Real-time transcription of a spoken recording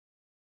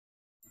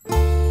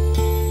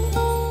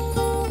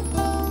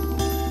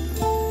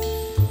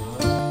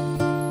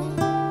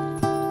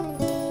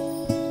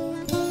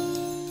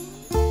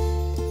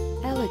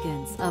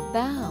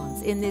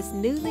in this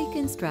newly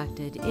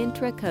constructed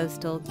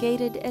intracoastal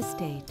gated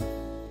estate,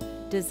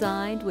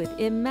 designed with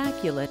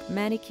immaculate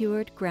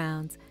manicured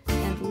grounds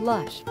and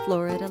lush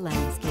Florida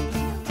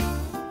landscaping.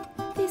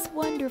 This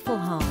wonderful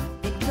home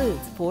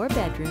includes 4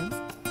 bedrooms,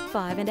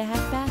 5.5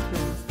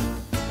 bathrooms,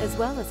 as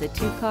well as a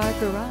 2-car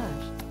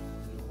garage.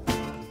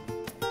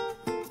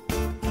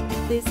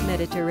 This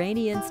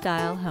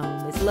Mediterranean-style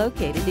home is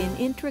located in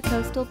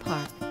Intracoastal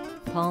Park,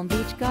 Palm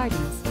Beach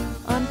Gardens,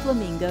 on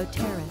Flamingo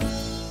Terrace,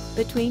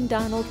 between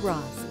Donald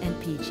Ross and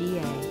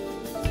PGA.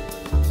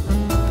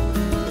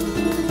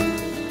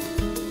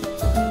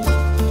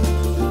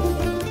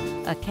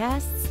 A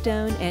cast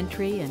stone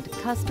entry and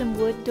custom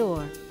wood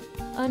door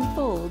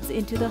unfolds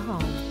into the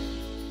home.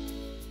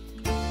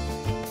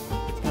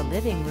 The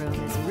living room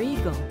is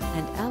regal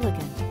and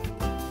elegant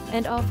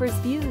and offers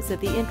views of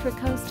the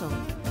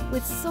Intracoastal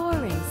with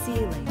soaring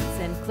ceilings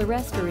and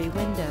clerestory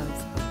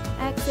windows,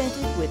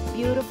 accented with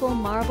beautiful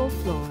marble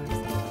floors,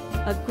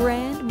 a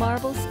grand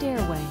marble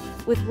stairway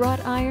with wrought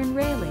iron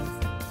railings,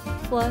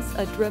 plus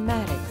a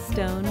dramatic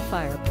stone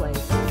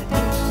fireplace.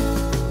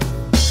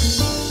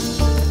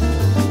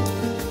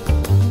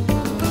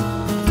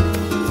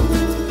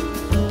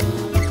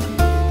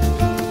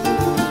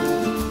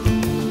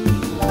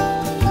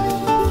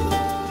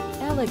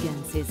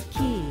 Elegance is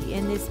key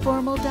in this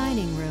formal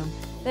dining room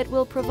that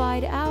will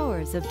provide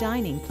hours of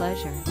dining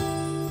pleasure.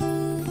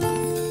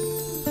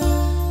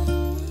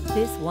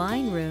 This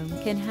wine room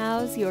can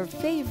house your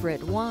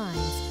favorite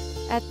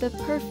wines at the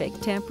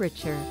perfect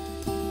temperature.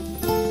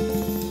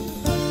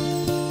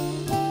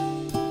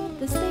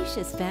 The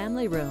spacious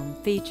family room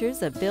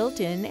features a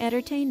built-in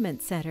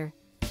entertainment center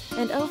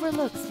and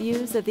overlooks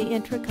views of the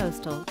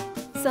Intracoastal,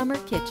 summer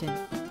kitchen,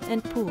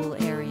 and pool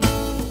area.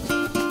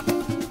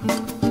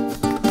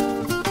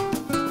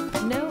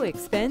 No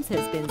expense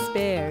has been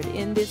spared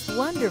in this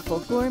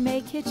wonderful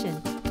gourmet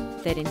kitchen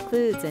that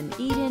includes an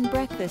eat-in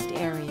breakfast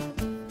area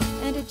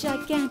and a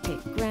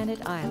gigantic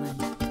granite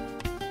island.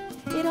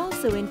 It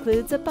also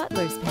includes a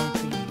butler's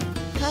pantry,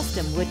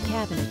 custom wood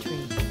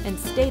cabinetry, and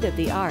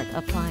state-of-the-art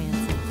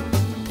appliances.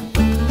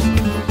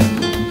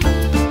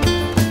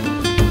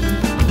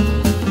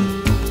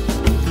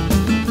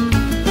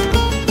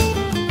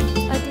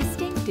 A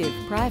distinctive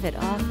private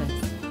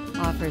office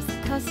offers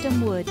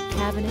custom wood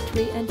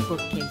cabinetry and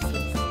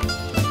bookcases.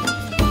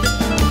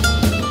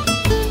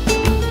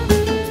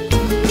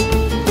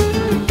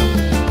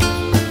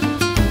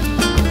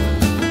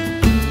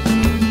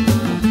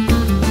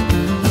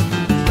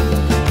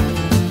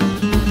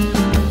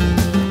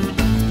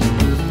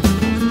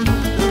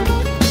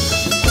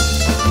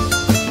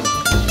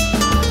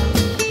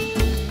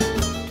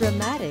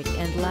 Dramatic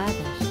and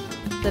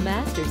lavish, the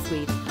Master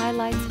Suite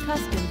highlights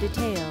custom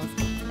details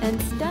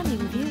and stunning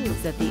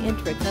views of the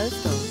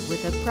Intracoastal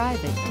with a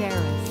private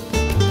terrace.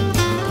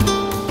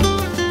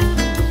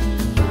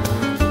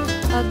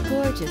 A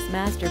gorgeous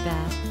master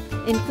bath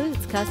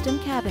includes custom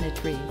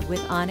cabinetry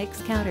with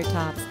onyx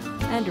countertops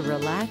and a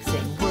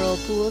relaxing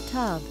whirlpool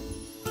tub,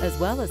 as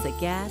well as a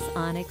gas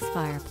onyx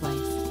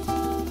fireplace.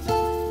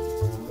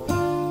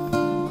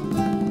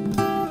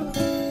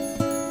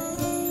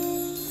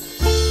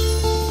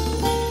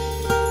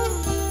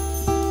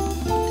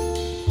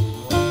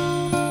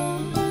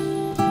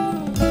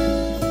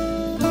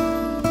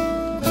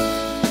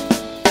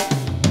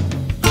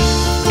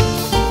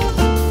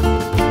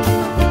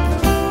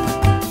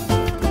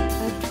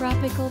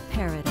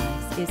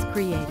 Paradise is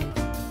created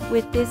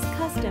with this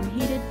custom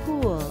heated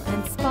pool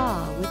and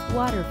spa with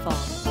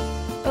waterfall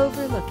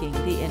overlooking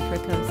the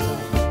Intracoastal.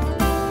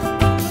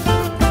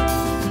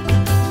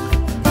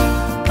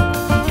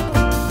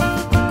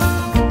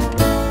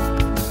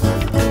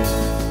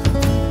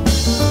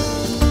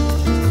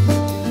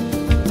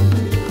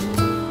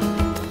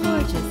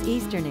 Gorgeous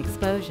eastern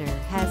exposure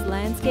has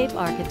landscape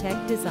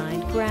architect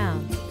designed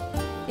grounds,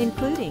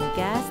 including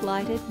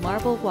gas-lighted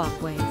marble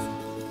walkways,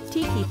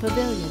 tiki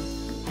pavilion,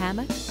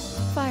 hammock,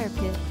 fire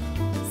pit,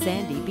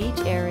 sandy beach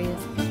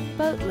areas,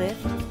 boat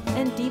lift,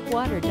 and deep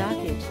water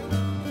dockage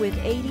with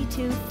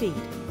 82 feet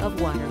of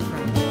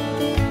waterfront.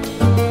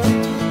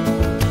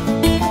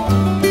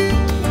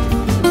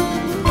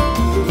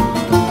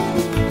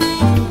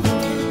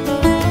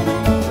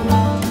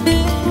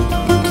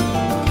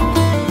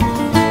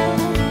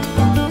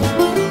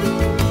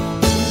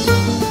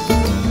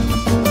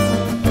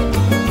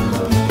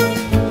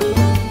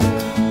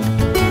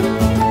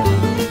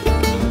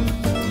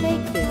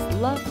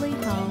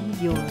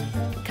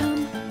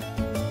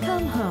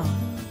 Come home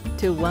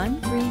to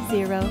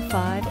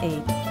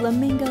 13058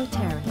 Flamingo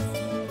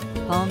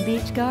Terrace, Palm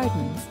Beach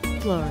Gardens,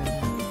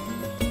 Florida.